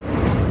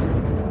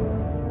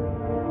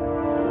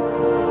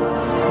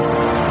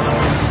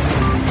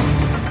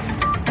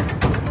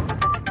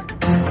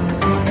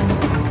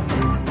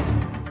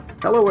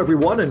Hello,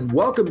 everyone, and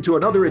welcome to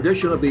another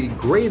edition of the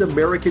Great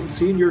American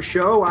Senior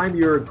Show. I'm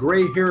your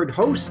gray-haired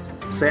host,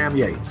 Sam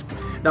Yates.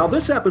 Now,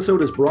 this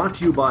episode is brought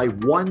to you by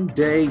One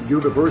Day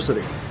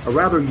University, a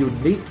rather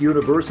unique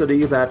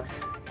university that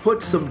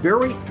puts some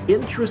very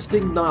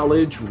interesting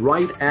knowledge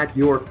right at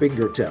your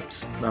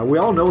fingertips. Now, we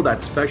all know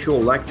that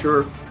special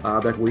lecture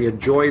that we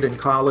enjoyed in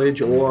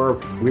college, or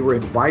we were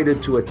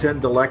invited to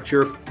attend a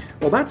lecture.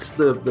 Well, that's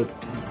the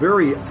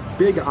very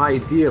big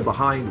idea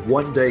behind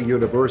One Day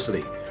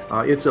University.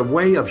 It's a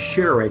way of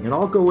sharing, and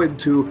I'll go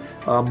into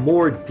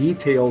more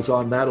details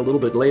on that a little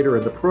bit later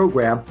in the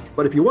program.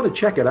 But if you want to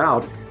check it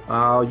out,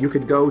 you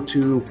can go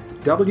to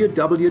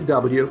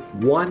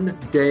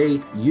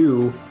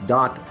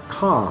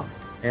www.onedayu.com.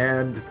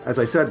 And as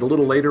I said a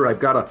little later, I've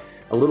got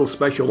a little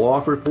special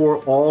offer for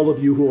all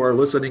of you who are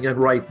listening in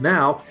right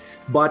now.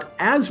 But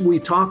as we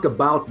talk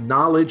about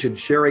knowledge and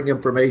sharing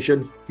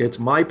information, it's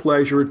my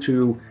pleasure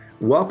to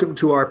welcome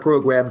to our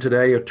program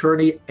today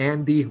attorney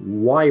Andy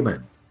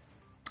Wyman.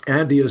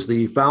 Andy is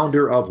the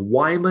founder of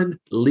Wyman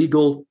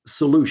Legal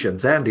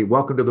Solutions. Andy,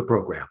 welcome to the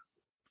program.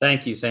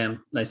 Thank you,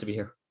 Sam. Nice to be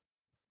here.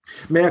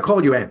 May I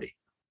call you Andy?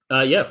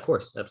 Yeah, of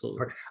course.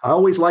 Absolutely. I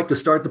always like to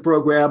start the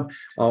program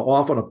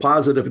off on a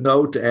positive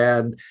note.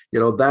 And,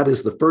 that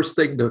is the first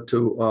thing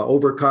to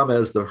overcome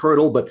as the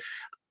hurdle. But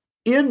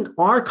in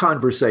our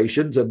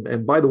conversations,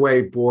 and by the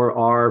way, for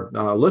our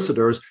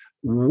listeners,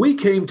 we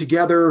came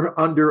together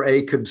under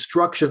a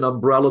construction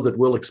umbrella that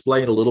we'll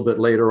explain a little bit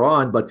later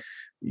on. But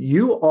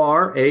you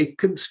are a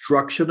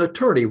construction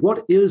attorney.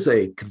 What is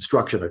a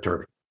construction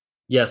attorney?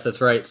 Yes, that's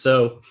right.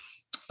 So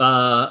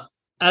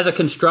as a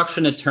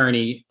construction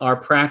attorney, our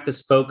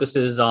practice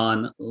focuses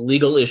on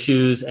legal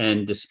issues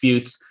and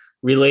disputes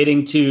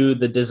relating to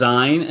the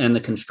design and the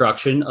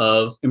construction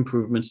of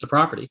improvements to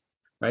property,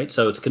 right?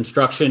 So it's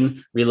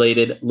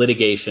construction-related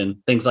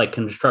litigation, things like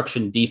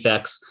construction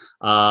defects,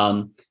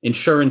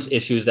 insurance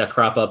issues that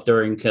crop up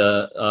during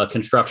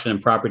construction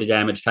and property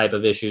damage type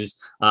of issues,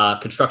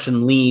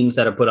 construction liens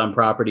that are put on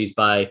properties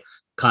by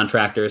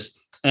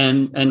contractors,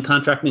 and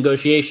contract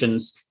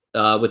negotiations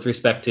with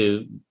respect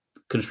to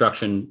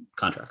construction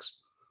contracts.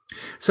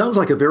 Sounds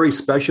like a very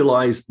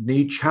specialized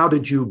niche. How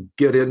did you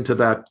get into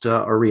that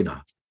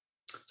arena?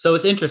 So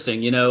it's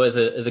interesting, as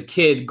a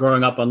kid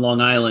growing up on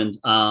Long Island,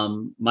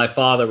 my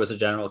father was a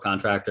general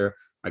contractor.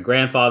 My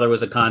grandfather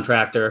was a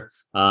contractor.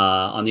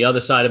 On the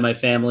other side of my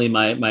family,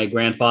 my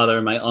grandfather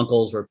and my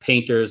uncles were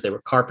painters. They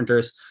were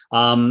carpenters.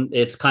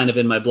 It's kind of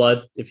in my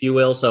blood, if you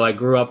will. So I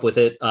grew up with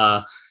it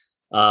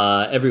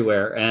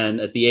everywhere.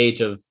 And at the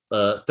age of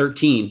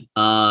 13,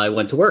 I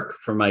went to work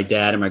for my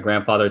dad and my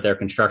grandfather at their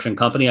construction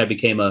company. I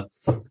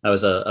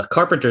was a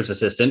carpenter's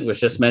assistant,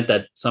 which just meant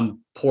that some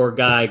poor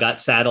guy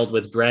got saddled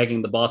with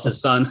dragging the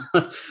boss's son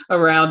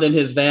around in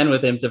his van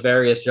with him to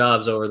various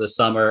jobs over the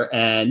summer.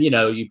 And,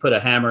 you put a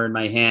hammer in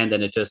my hand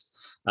and it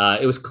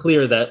was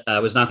clear that I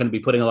was not going to be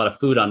putting a lot of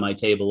food on my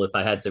table if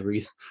I had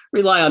to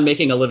rely on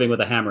making a living with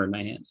a hammer in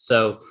my hand.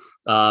 So,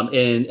 but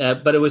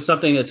it was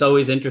something that's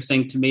always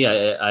interesting to me.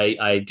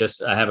 I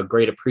have a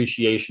great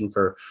appreciation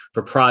for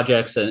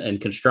projects and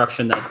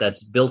construction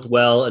that's built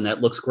well and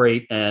that looks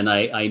great. And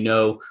I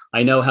know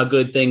how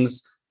good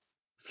things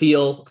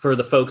feel for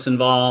the folks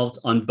involved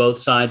on both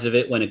sides of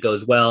it when it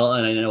goes well.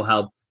 And I know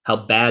how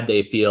bad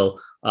they feel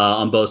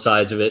on both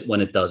sides of it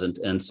when it doesn't.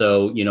 And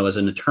so, as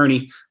an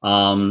attorney,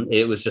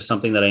 it was just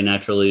something that I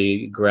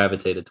naturally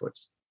gravitated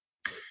towards.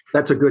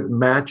 That's a good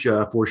match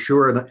for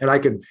sure. And I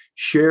can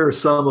share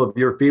some of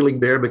your feeling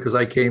there because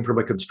I came from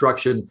a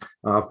construction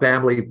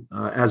family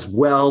as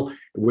well,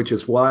 which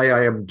is why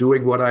I am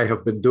doing what I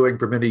have been doing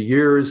for many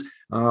years.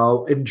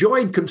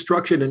 Enjoying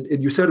construction.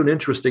 And you said an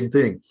interesting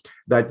thing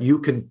that you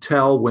can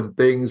tell when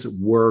things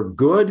were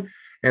good.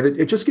 And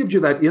it just gives you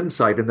that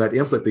insight and that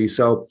empathy.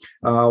 So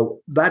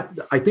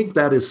I think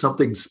that is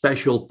something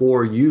special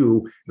for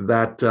you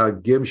that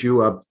gives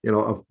you a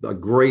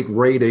great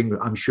rating,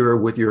 I'm sure,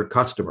 with your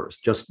customers,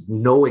 just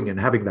knowing and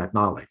having that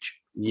knowledge.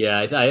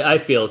 Yeah, I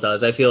feel it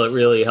does. I feel it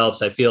really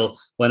helps. I feel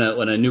when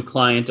a new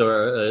client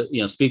or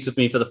speaks with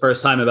me for the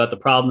first time about the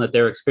problem that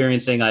they're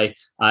experiencing, I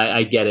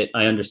get it.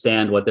 I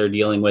understand what they're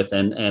dealing with,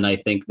 and I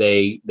think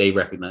they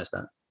recognize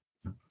that.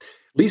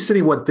 Least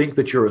anyone think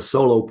that you're a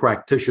solo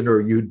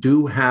practitioner. You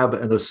do have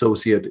an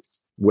associate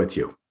with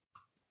you.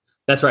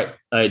 That's right.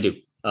 I do.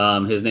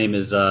 His name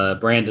is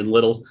Brandon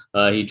Little.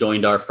 He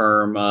joined our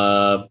firm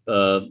a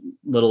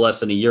little less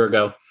than a year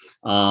ago.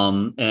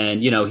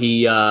 And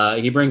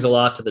he brings a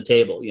lot to the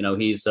table.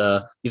 He's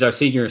our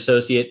senior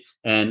associate,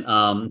 and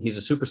he's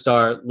a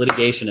superstar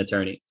litigation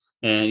attorney.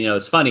 And,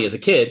 it's funny, as a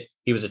kid,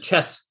 he was a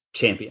chess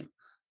champion.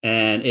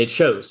 And it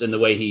shows in the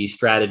way he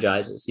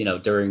strategizes,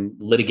 during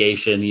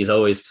litigation. He's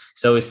always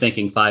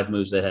thinking 5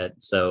 moves ahead.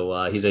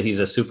 So he's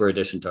a super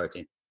addition to our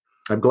team.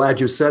 I'm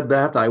glad you said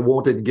that. I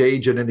won't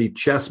engage in any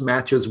chess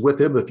matches with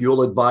him if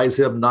you'll advise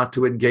him not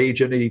to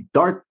engage in any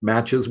dart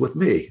matches with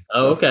me.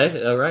 Oh,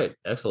 okay. All right.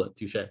 Excellent.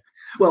 Touche.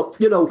 Well,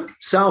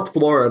 South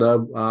Florida,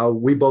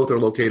 we both are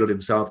located in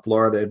South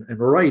Florida. And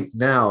right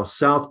now,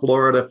 South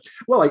Florida,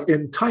 well, like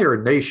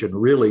entire nation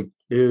really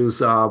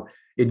is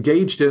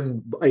engaged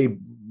in a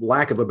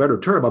lack of a better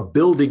term, a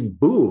building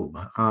boom,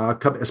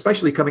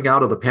 especially coming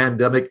out of the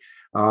pandemic.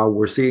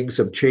 We're seeing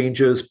some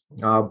changes.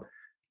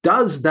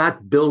 Does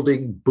that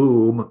building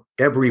boom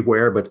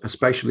everywhere, but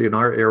especially in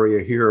our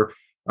area here,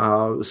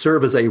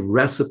 serve as a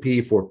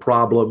recipe for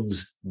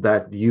problems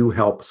that you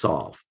help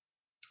solve?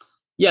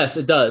 Yes,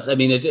 it does. I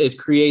mean, it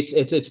creates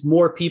it's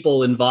more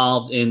people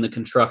involved in the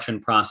construction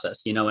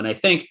process, and I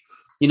think,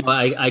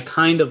 I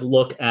kind of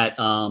look at,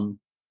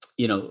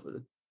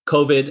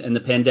 COVID and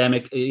the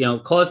pandemic,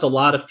 caused a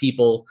lot of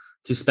people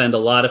to spend a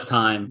lot of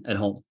time at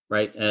home,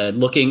 right?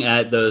 Looking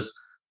at those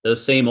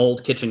same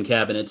old kitchen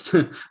cabinets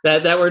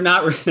that were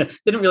not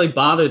didn't really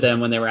bother them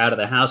when they were out of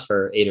the house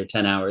for 8 or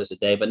 10 hours a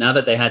day. But now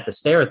that they had to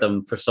stare at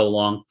them for so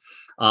long,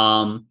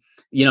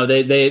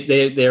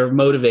 they're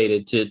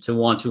motivated to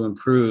want to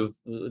improve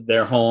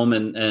their home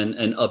and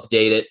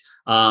update it.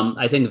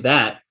 I think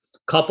that,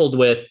 coupled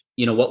with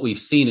what we've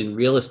seen in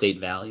real estate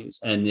values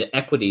and the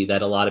equity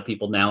that a lot of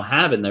people now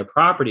have in their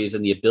properties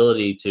and the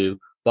ability to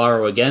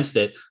borrow against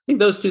it, I think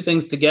those two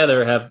things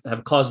together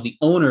have caused the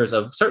owners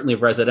of certainly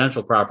of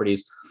residential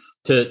properties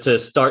to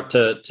start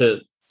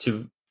to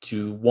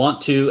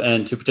want to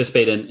and to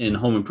participate in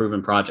home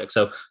improvement projects.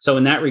 So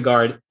in that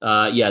regard,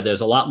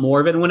 there's a lot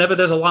more of it. And whenever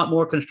there's a lot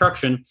more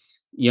construction,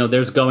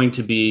 there's going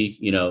to be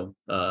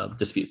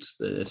disputes.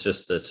 It's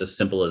just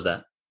simple as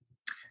that.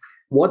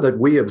 One that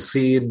we have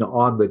seen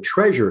on the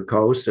Treasure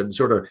Coast, and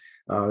sort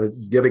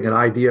of giving an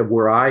idea of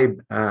where I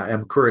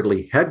am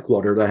currently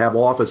headquartered. I have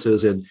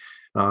offices in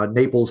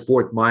Naples,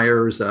 Fort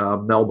Myers,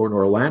 Melbourne,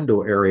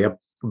 Orlando area,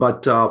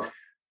 but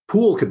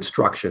pool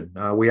construction.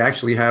 We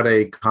actually had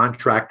a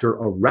contractor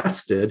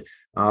arrested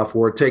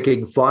for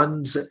taking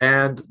funds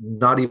and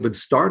not even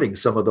starting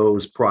some of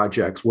those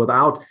projects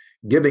without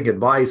giving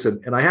advice.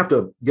 And I have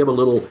to give a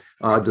little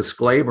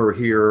disclaimer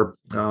here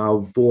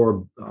on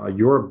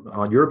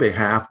your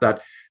behalf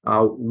that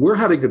we're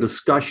having a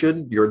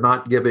discussion. You're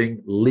not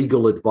giving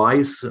legal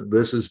advice.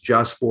 This is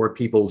just for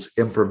people's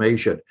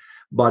information.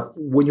 But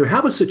when you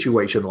have a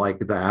situation like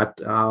that,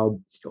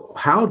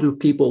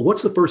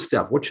 what's the first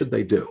step? What should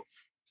they do?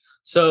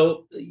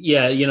 So,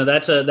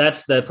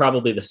 that's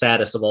probably the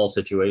saddest of all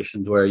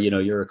situations where,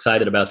 you're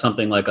excited about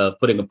something like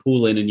putting a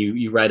pool in, and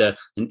you write an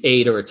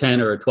 8 or a 10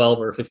 or a 12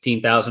 or a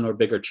 15,000 or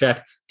bigger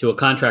check to a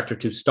contractor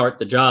to start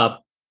the job,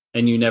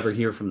 and you never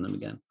hear from them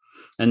again.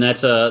 And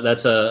that's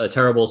a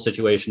terrible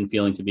situation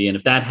feeling to be in.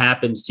 If that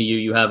happens to you,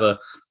 you have a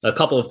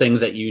couple of things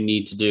that you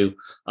need to do.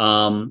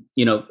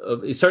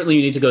 Certainly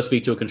you need to go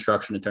speak to a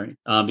construction attorney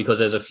because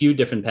there's a few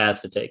different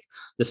paths to take.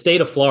 The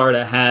state of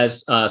Florida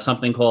has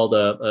something called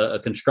a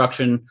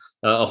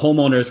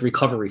homeowner's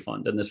recovery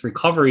fund. And this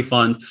recovery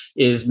fund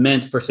is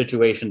meant for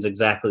situations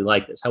exactly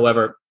like this.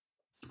 However,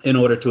 in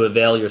order to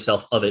avail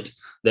yourself of it,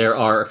 there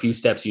are a few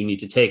steps you need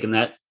to take. And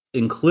that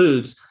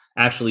includes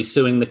actually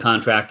suing the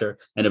contractor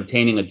and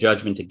obtaining a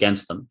judgment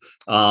against them.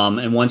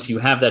 And once you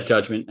have that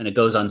judgment and it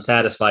goes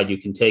unsatisfied, you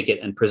can take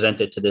it and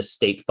present it to this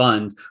state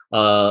fund,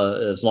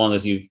 as long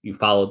as you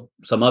followed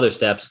some other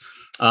steps,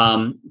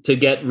 to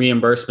get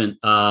reimbursement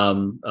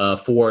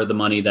for the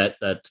money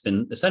that's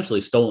been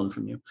essentially stolen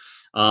from you.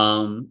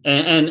 And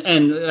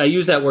I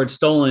use that word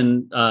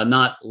stolen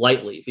not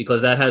lightly,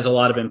 because that has a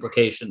lot of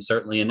implications,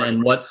 certainly.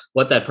 And what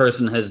that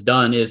person has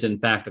done is in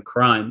fact a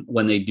crime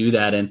when they do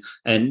that.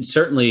 And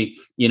certainly,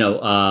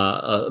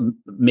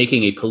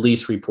 making a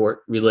police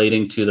report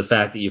relating to the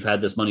fact that you've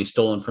had this money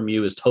stolen from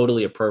you is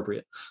totally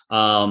appropriate.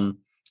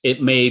 It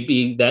may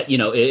be that,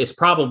 it's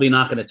probably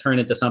not going to turn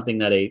into something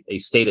that a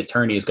state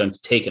attorney is going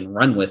to take and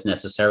run with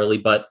necessarily.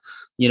 But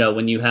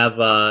when you have,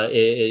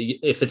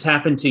 if it's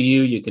happened to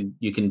you,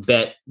 you can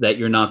bet that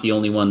you're not the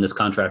only one this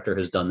contractor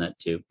has done that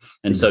to.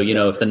 And so,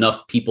 if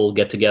enough people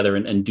get together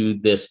and do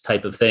this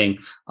type of thing,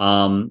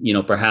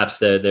 perhaps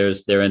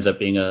there ends up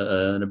being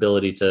an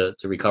ability to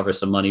recover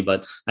some money.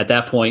 But at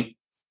that point,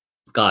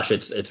 gosh,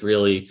 it's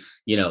really,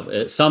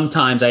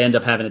 sometimes I end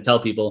up having to tell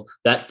people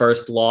that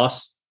first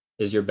loss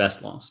is your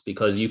best loss,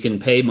 because you can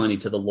pay money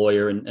to the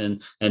lawyer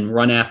and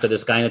run after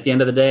this guy. And at the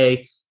end of the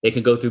day, they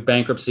could go through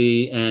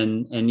bankruptcy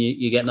and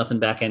you get nothing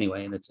back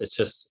anyway. And it's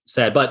just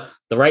sad. But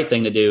the right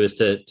thing to do is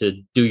to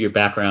do your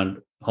background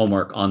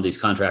homework on these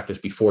contractors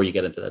before you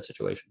get into that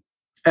situation.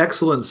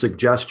 Excellent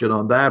suggestion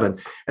on that. And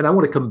I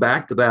want to come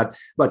back to that.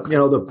 But,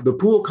 the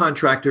pool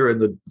contractor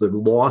and the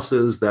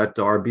losses that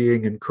are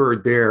being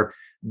incurred there,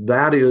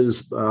 that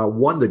is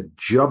one that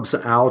jumps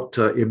out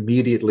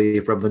immediately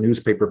from the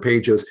newspaper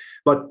pages.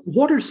 But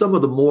what are some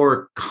of the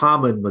more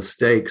common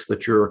mistakes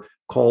that you're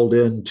called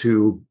in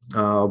to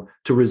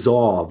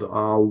resolve?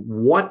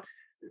 What,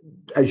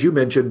 as you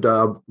mentioned,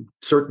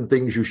 certain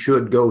things you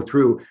should go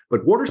through,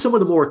 but what are some of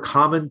the more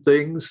common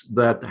things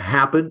that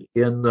happen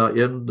in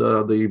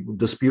the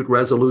dispute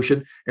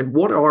resolution? And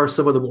what are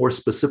some of the more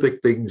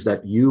specific things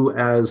that you,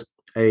 as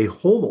a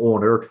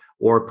homeowner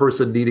or a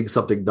person needing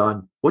something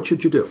done, what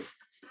should you do?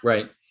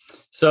 Right.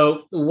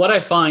 So what I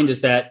find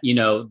is that,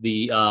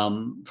 the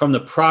from the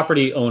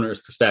property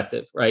owner's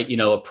perspective, right?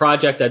 A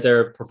project that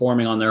they're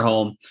performing on their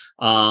home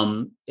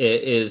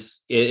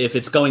is if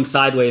it's going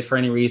sideways for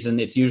any reason,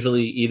 it's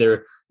usually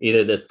either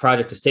the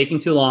project is taking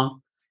too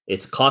long,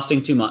 it's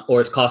costing too much,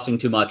 or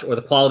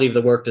the quality of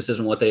the work just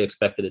isn't what they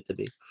expected it to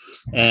be.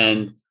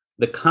 And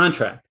the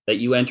contract that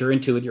you enter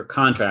into with your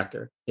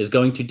contractor is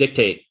going to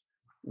dictate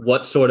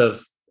what sort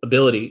of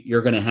ability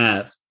you're going to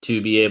have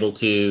to be able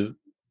to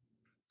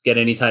get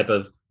any type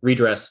of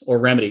redress or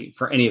remedy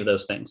for any of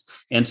those things.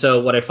 And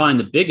so what I find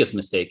the biggest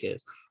mistake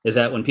is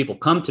that when people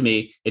come to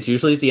me, it's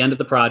usually at the end of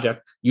the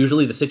project.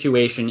 Usually the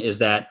situation is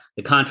that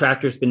the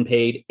contractor's been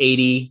paid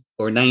 80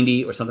 or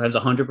 90 or sometimes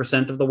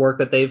 100% of the work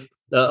that they've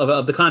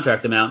of the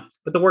contract amount,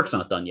 but the work's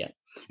not done yet.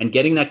 And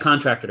getting that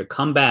contractor to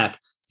come back,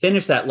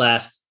 finish that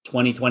last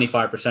 20,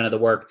 25% of the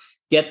work,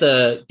 get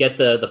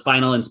the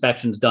final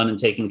inspections done and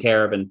taken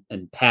care of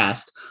and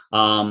passed,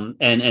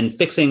 and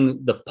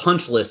fixing the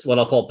punch list, what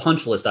I'll call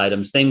punch list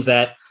items, things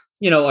that,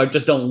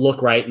 just don't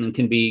look right and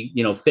can be,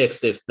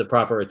 fixed if the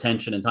proper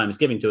attention and time is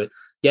given to it.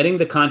 Getting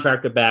the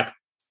contractor back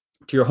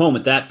to your home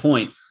at that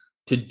point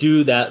to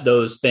do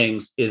those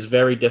things is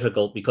very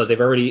difficult because they're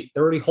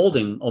already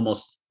holding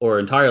almost or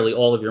entirely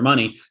all of your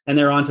money, and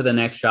they're on to the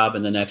next job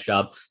and the next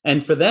job.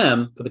 And for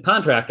the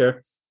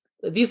contractor,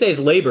 these days,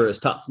 labor is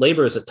tough.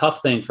 Labor is a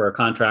tough thing for a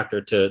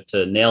contractor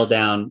to nail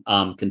down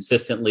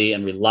consistently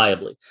and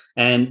reliably,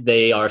 and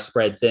they are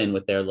spread thin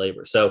with their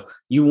labor. So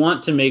you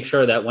want to make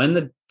sure that when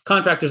the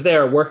contractor's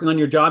there working on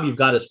your job, you've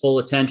got his full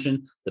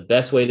attention. The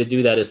best way to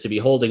do that is to be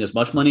holding as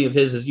much money of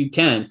his as you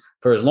can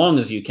for as long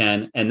as you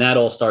can, and that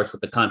all starts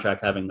with the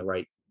contract having the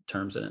right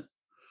terms in it.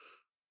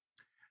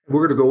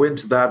 We're going to go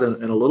into that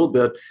in a little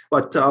bit,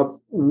 but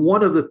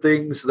one of the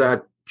things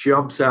that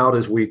jumps out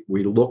as we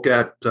look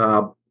at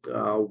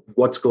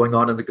what's going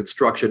on in the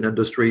construction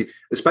industry,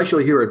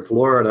 especially here in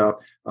Florida,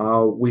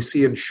 we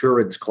see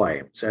insurance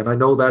claims. And I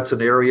know that's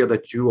an area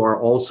that you are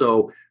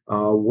also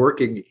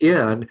working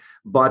in,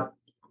 but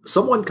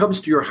someone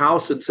comes to your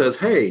house and says,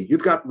 hey,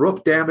 you've got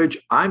roof damage.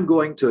 I'm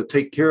going to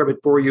take care of it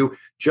for you.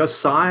 Just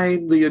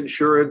sign the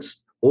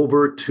insurance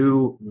over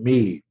to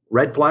me.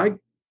 Red flag?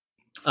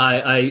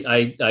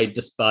 I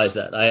despise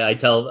that.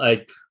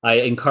 I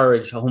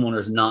encourage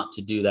homeowners not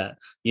to do that,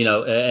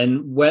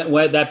 and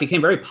when that became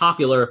very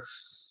popular,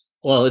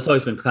 well, it's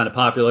always been kind of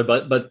popular,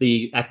 but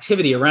the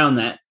activity around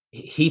that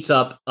heats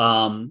up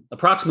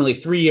approximately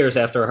 3 years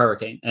after a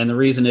hurricane. And the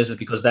reason is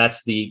because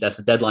that's the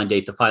deadline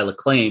date to file a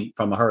claim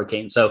from a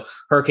hurricane. So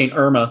Hurricane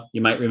Irma,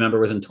 you might remember,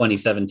 was in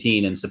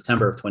 2017, in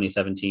September of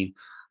 2017,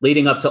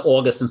 leading up to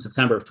August and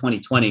September of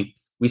 2020.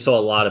 We saw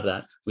a lot of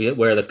that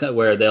where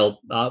they'll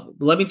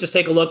let me just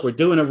take a look. We're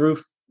doing a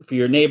roof for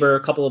your neighbor a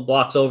couple of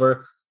blocks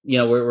over.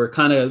 We're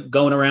kind of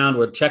going around.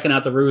 We're checking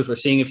out the roofs. We're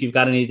seeing if you've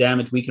got any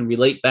damage. We can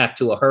relate back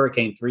to a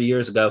hurricane 3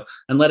 years ago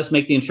and let us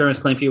make the insurance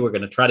claim for you. We're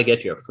going to try to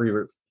get you a free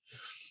roof.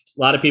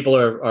 A lot of people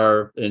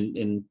are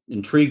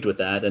intrigued with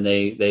that, and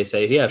they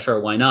say, yeah,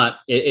 sure, why not?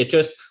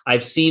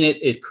 I've seen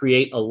it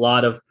create a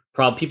lot of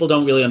problem. People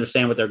don't really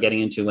understand what they're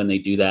getting into when they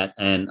do that.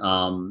 And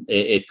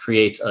it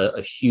creates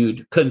a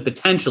huge, could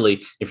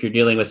potentially, if you're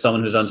dealing with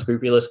someone who's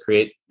unscrupulous,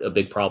 create a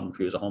big problem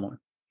for you as a homeowner.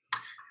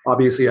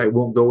 Obviously, I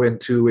won't go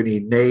into any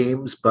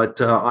names, but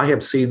I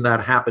have seen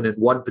that happen in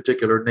one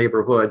particular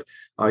neighborhood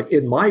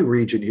in my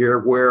region here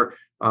where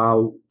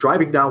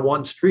driving down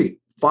one street,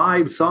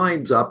 5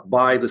 signs up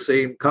by the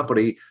same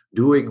company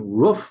doing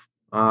roof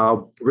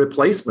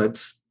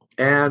replacements.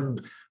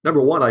 And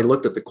number one, I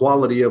looked at the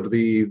quality of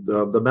the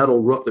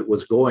metal roof that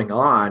was going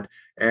on,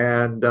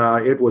 and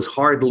it was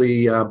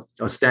hardly a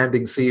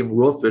standing seam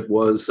roof. It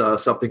was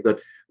something that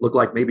looked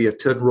like maybe a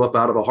tin roof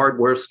out of a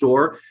hardware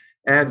store.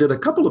 And in a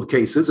couple of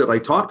cases, and I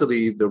talked to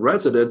the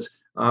residents,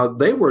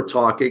 they were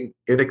talking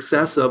in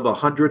excess of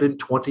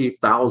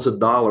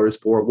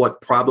 $120,000 for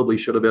what probably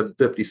should have been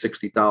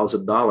 $50,000,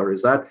 $60,000.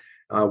 Is that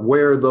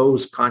where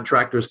those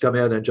contractors come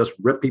in and just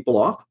rip people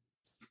off?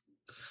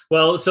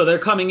 Well, so they're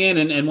coming in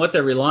and what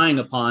they're relying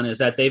upon is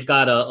that they've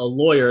got a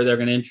lawyer they're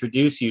going to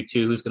introduce you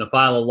to who's going to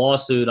file a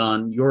lawsuit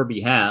on your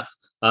behalf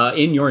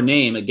in your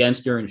name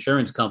against your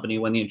insurance company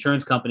when the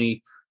insurance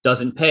company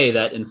doesn't pay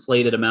that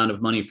inflated amount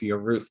of money for your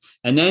roof.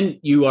 And then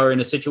you are in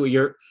a situation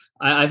where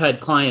I've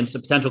had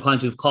potential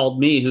clients who've called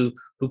me who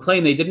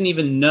claim they didn't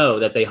even know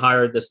that they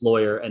hired this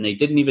lawyer and they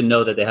didn't even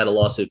know that they had a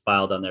lawsuit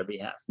filed on their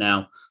behalf.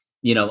 Now,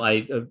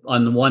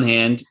 on the one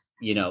hand,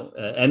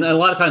 and a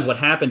lot of times what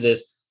happens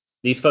is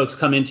these folks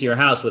come into your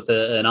house with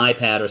an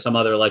iPad or some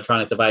other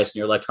electronic device and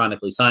you're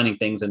electronically signing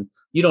things and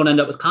you don't end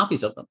up with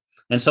copies of them.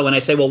 And so when I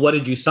say, well, what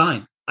did you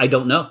sign? I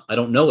don't know. I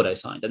don't know what I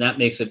signed. And that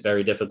makes it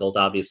very difficult,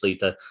 obviously,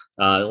 to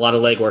a lot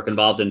of legwork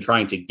involved in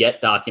trying to get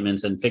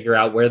documents and figure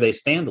out where they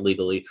stand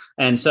legally.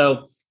 And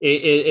so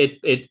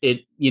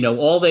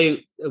all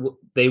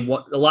they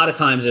want, a lot of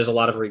times there's a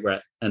lot of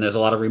regret and there's a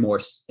lot of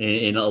remorse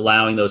in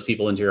allowing those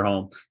people into your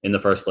home in the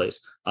first place.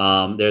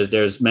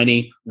 There's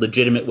many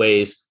legitimate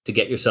ways to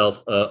get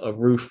yourself a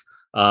roof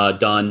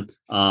done.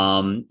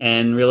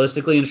 And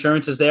realistically,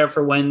 insurance is there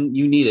for when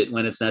you need it,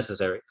 when it's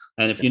necessary.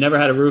 And if you never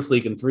had a roof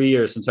leak in 3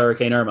 years since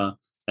Hurricane Irma,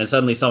 and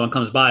suddenly someone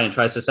comes by and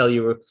tries to sell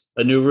you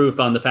a new roof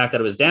on the fact that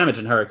it was damaged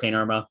in Hurricane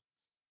Irma,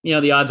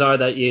 the odds are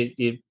that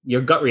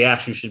your gut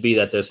reaction should be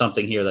that there's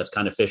something here that's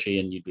kind of fishy,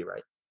 and you'd be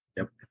right.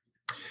 Yep.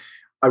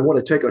 I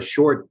want to take a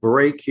short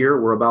break here.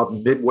 We're about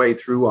midway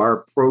through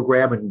our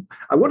program, and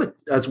I want to,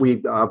 as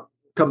we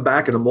come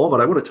back in a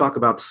moment, I want to talk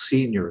about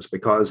seniors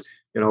because,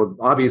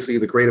 obviously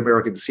the Great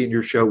American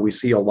Senior Show, we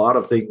see a lot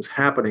of things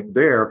happening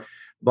there,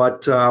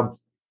 but, I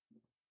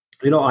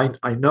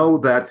know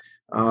that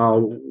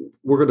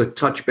we're going to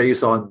touch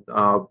base on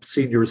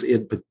seniors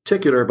in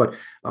particular, but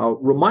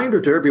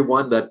reminder to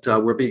everyone that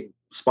we're being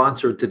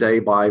sponsored today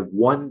by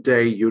One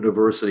Day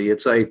University.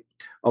 It's a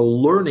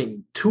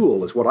learning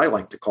tool is what I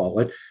like to call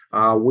it.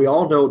 We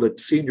all know that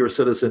senior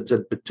citizens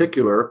in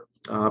particular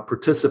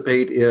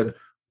participate in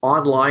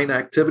online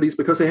activities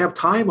because they have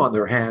time on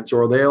their hands,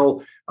 or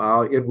they'll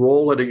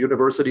enroll at a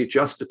university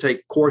just to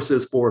take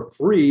courses for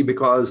free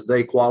because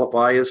they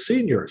qualify as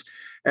seniors.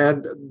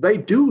 And they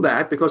do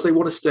that because they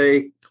want to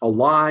stay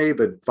alive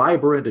and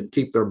vibrant and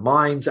keep their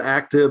minds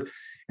active.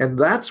 And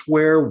that's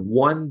where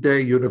One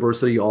Day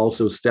University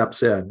also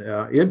steps in.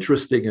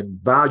 Interesting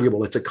and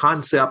valuable. It's a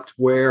concept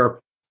where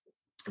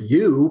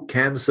you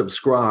can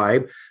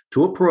subscribe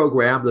to a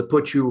program that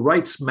puts you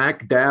right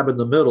smack dab in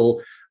the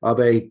middle of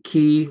a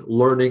key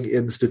learning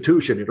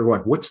institution. You're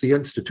going, what's the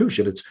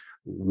institution? It's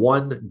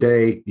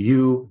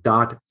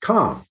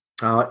onedayu.com.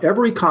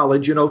 Every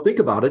college, think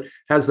about it,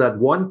 has that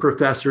one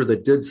professor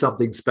that did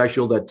something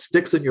special that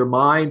sticks in your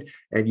mind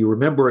and you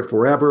remember it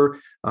forever.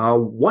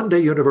 One Day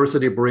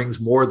University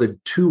brings more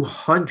than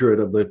 200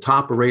 of the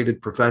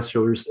top-rated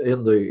professors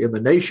in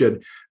the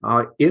nation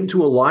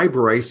into a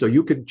library, so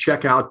you can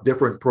check out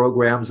different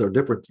programs or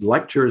different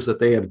lectures that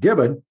they have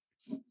given.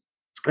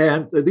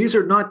 And these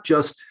are not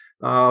just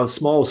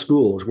small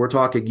schools. We're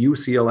talking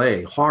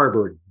UCLA,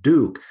 Harvard,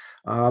 Duke,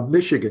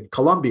 Michigan,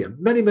 Columbia,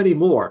 many, many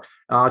more,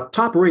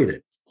 top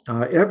rated.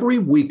 Every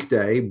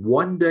weekday,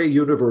 One Day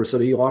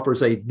University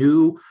offers a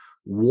new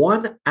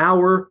 1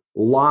 hour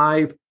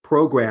live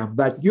program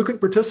that you can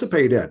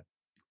participate in.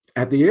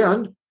 At the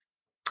end,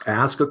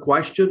 ask a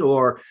question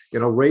or,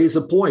 raise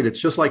a point. It's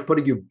just like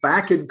putting you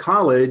back in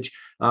college,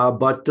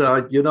 but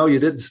you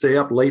didn't stay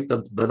up late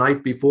the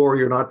night before.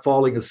 You're not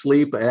falling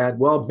asleep. And,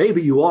 well,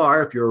 maybe you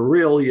are if you're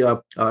really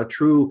a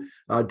true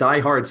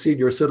diehard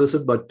senior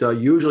citizen, but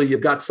usually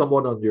you've got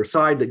someone on your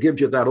side that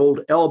gives you that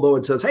old elbow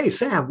and says, hey,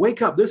 Sam,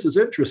 wake up. This is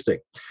interesting.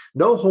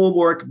 No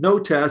homework, no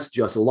tests,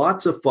 just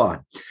lots of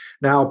fun.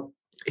 Now,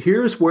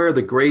 here's where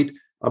the Great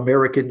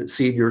American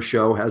Senior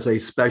Show has a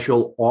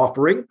special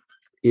offering.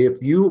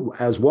 If you,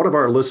 as one of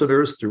our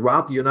listeners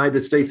throughout the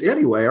United States,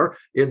 anywhere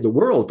in the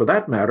world for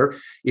that matter,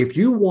 if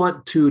you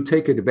want to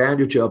take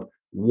advantage of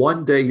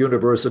One Day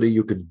University,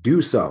 you can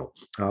do so.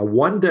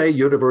 One Day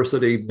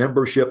University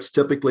memberships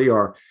typically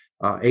are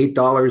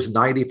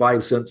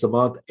 $8.95 a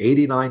month,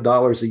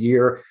 $89 a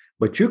year,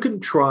 but you can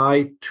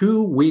try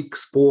 2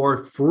 weeks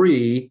for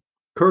free,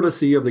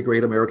 courtesy of the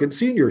Great American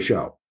Senior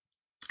Show.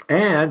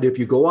 And if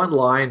you go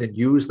online and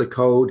use the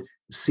code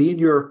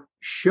Senior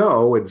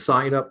Show and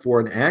sign up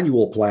for an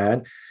annual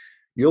plan,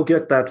 you'll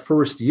get that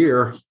first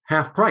year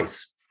half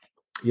price.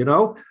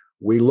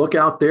 We look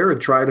out there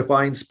and try to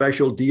find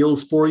special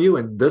deals for you.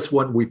 And this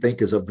one we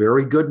think is a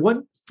very good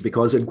one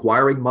because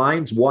inquiring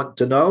minds want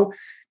to know.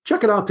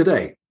 Check it out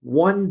today.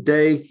 One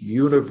Day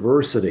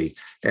University.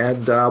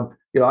 And,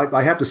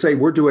 I have to say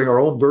we're doing our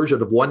own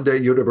version of One Day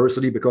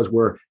University because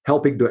we're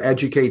helping to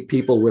educate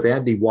people with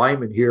Andy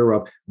Wyman here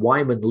of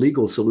Wyman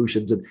Legal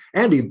Solutions. And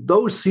Andy,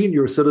 those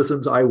senior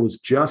citizens I was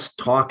just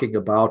talking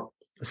about,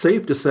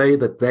 safe to say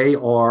that they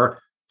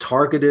are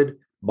targeted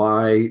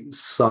by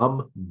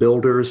some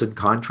builders and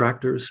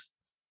contractors?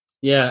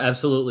 Yeah,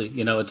 absolutely.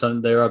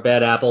 There are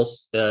bad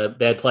apples,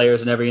 bad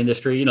players in every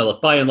industry.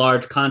 Look, by and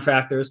large,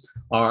 contractors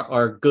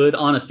are good,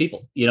 honest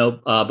people.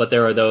 But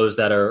there are those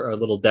that are a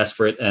little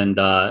desperate and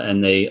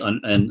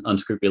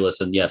unscrupulous.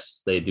 And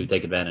yes, they do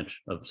take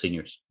advantage of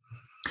seniors.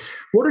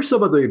 What are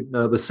some of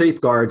the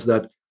safeguards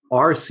that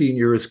our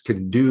seniors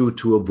can do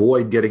to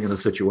avoid getting in a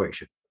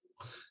situation?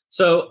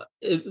 So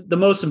the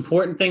most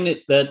important thing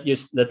that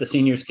the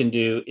seniors can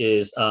do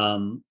is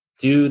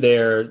do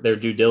their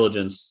due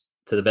diligence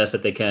to the best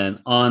that they can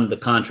on the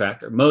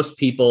contractor. Most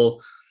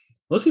people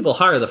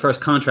hire the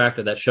first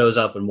contractor that shows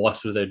up and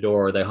walks through their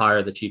door, or they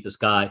hire the cheapest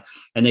guy.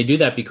 And they do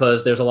that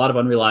because there's a lot of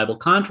unreliable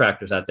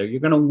contractors out there. You're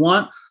going to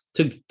want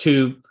to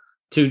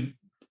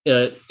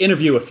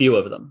interview a few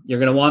of them. You're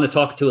going to want to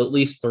talk to at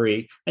least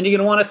 3, and you're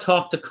going to want to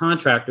talk to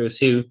contractors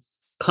who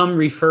come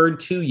referred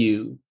to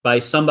you by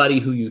somebody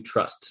who you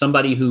trust,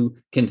 somebody who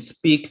can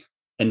speak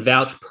and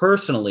vouch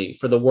personally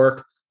for the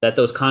work that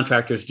those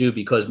contractors do,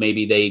 because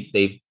maybe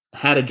they've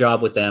had a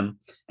job with them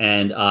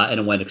and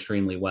it went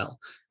extremely well.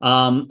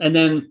 And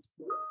then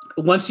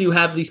once you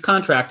have these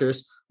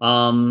contractors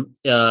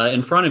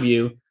in front of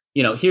you,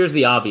 here's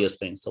the obvious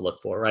things to look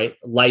for, right?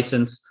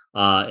 License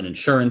and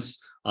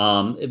insurance.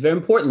 Very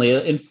importantly,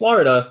 in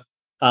Florida,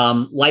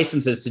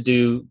 licenses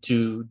to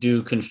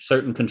do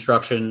certain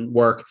construction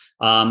work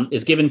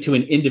is given to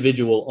an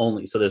individual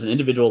only. So there's an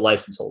individual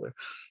license holder.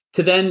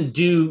 To then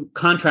do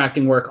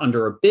contracting work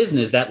under a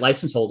business, that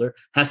license holder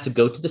has to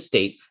go to the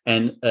state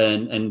and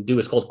do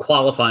what's called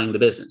qualifying the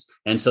business.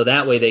 And so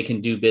that way they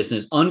can do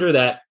business under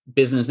that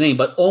business name,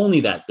 but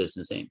only that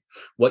business name.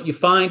 What you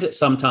find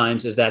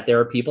sometimes is that there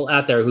are people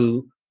out there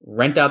who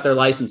rent out their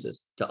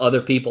licenses to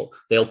other people.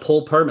 They'll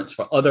pull permits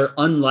for other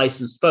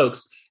unlicensed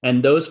folks.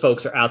 And those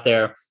folks are out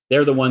there.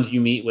 They're the ones you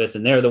meet with,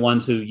 and they're the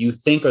ones who you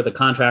think are the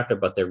contractor,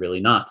 but they're really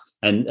not.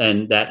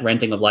 And that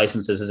renting of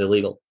licenses is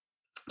illegal.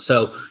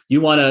 So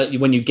you want to,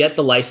 when you get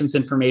the license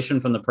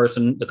information from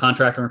the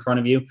contractor in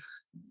front of you,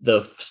 the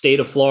state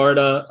of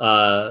Florida,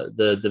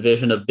 the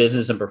Division of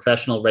Business and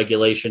Professional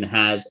Regulation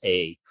has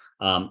a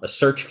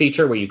search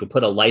feature where you could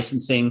put a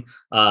license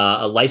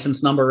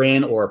number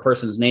in or a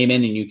person's name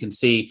in, and you can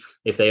see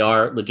if they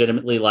are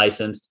legitimately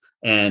licensed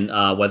and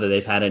whether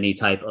they've had any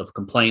type of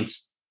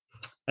complaints.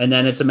 And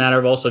then it's a matter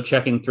of also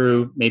checking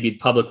through maybe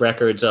public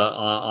records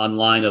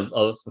online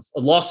of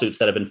lawsuits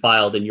that have been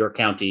filed in your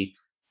county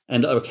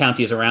and other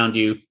counties around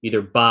you,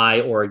 either by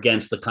or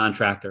against the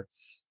contractor.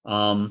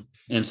 And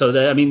so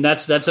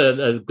that's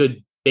a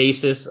good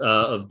basis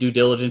of due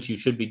diligence you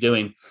should be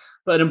doing.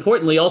 But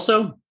importantly,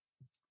 also,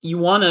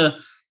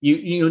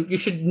 you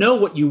should know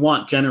what you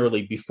want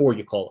generally before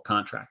you call a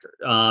contractor.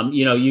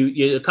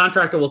 A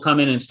contractor will come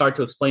in and start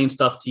to explain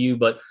stuff to you,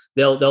 but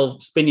they'll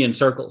spin you in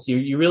circles.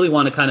 You really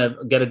want to kind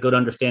of get a good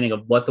understanding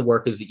of what the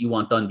work is that you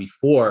want done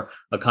before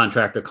a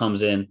contractor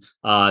comes in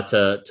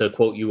to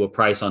quote you a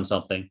price on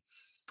something.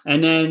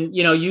 And then,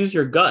 use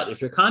your gut. If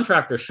your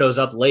contractor shows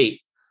up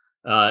late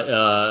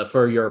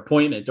for your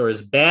appointment or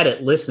is bad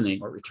at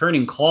listening or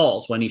returning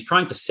calls when he's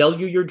trying to sell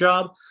you your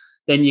job,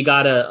 then you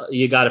gotta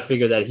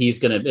figure that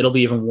it'll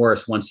be even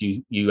worse once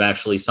you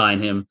actually sign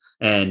him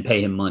and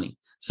pay him money.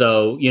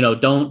 So,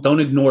 don't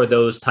ignore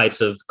those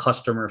types of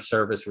customer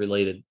service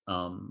related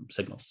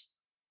signals.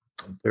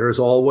 There's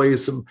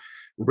always some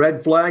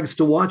red flags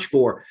to watch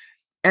for.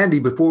 Andy,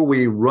 before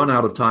we run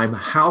out of time,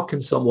 how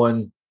can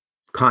someone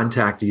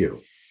contact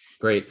you?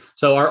 Great.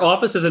 So our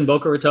office is in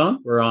Boca Raton.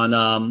 We're on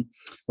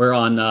Boca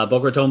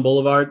Raton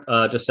Boulevard,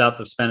 just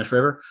south of Spanish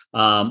River.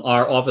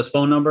 Our office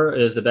phone number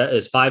is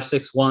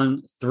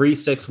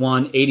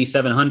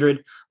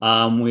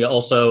 561-361-8700. We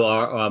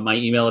also my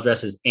email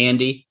address is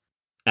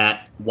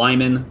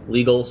Andy@Wyman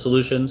Legal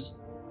Solutions.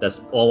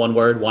 That's all one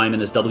word.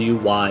 Wyman is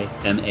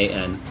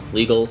WYMAN,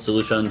 Legal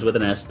Solutions with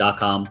an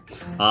S.com.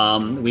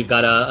 We've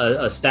got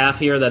a staff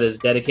here that is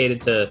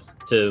dedicated to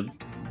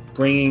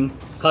bringing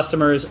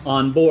customers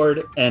on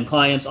board and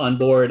clients on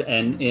board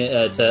and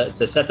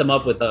to set them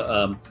up with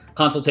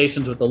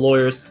consultations with the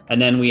lawyers.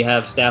 And then we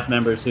have staff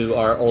members who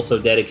are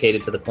also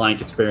dedicated to the client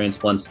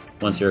experience once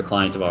you're a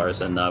client of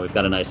ours. And we've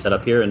got a nice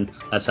setup here, and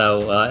that's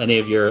how any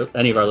of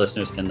our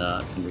listeners can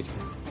reach me.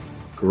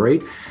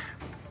 Great.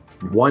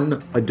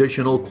 One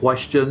additional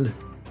question.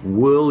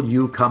 Will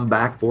you come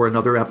back for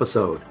another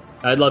episode?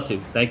 I'd love to.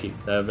 Thank you.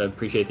 I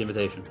appreciate the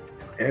invitation.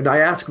 And I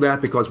ask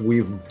that because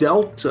we've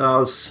dealt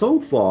so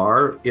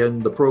far in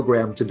the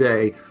program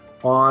today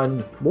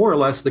on more or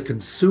less the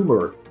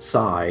consumer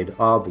side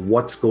of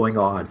what's going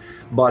on.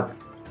 But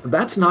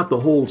that's not the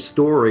whole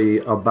story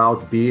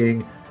about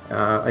being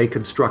a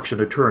construction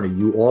attorney.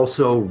 You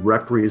also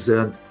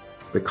represent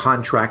the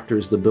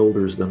contractors, the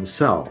builders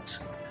themselves.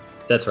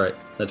 That's right.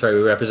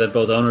 We represent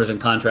both owners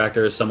and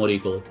contractors somewhat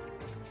equally.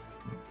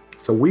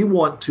 So we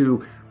want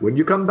to, when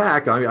you come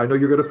back, I know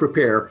you're going to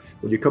prepare.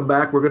 When you come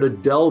back, we're going to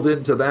delve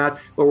into that,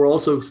 but we're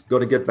also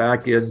going to get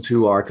back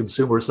into our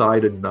consumer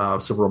side and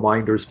some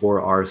reminders for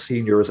our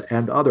seniors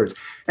and others.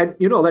 And,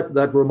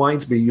 that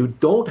reminds me, you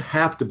don't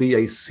have to be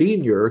a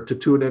senior to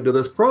tune into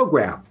this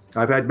program.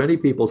 I've had many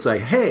people say,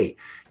 hey,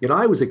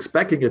 I was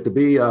expecting it to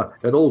be an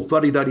old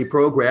fuddy-duddy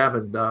program,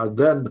 and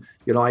then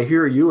I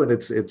hear you, and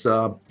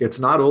it's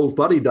not old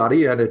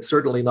fuddy-duddy, and it's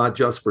certainly not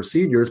just for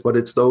seniors, but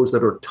it's those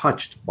that are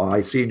touched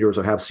by seniors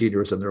or have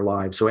seniors in their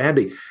lives. So,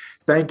 Andy,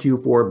 thank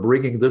you for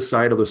bringing this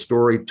side of the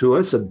story to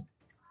us, and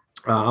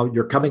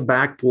you're coming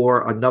back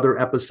for another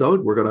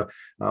episode. We're going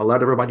to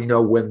let everybody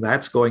know when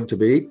that's going to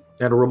be.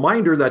 And a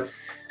reminder that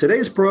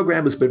today's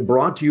program has been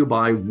brought to you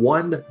by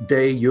One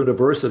Day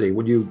University.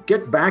 When you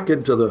get back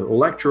into the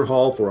lecture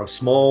hall for a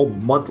small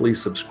monthly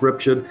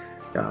subscription,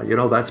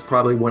 that's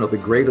probably one of the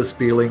greatest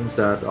feelings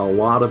that a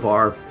lot of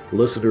our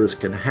listeners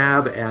can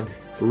have. And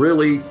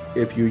really,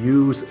 if you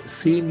use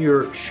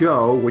Senior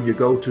Show, when you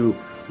go to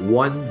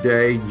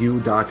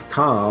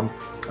onedayu.com,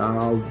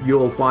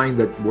 you'll find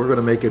that we're going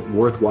to make it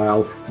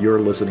worthwhile you're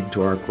listening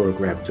to our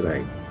program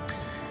today.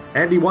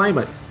 Andy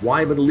Wyman,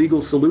 Wyman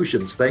Legal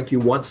Solutions, thank you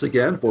once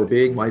again for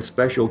being my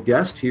special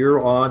guest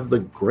here on the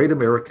Great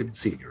American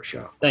Senior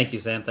Show. Thank you,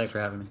 Sam. Thanks for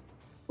having me.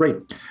 Great.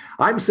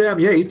 I'm Sam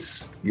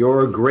Yates,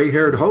 your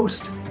gray-haired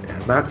host,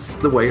 and that's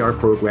the way our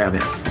program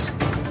ends.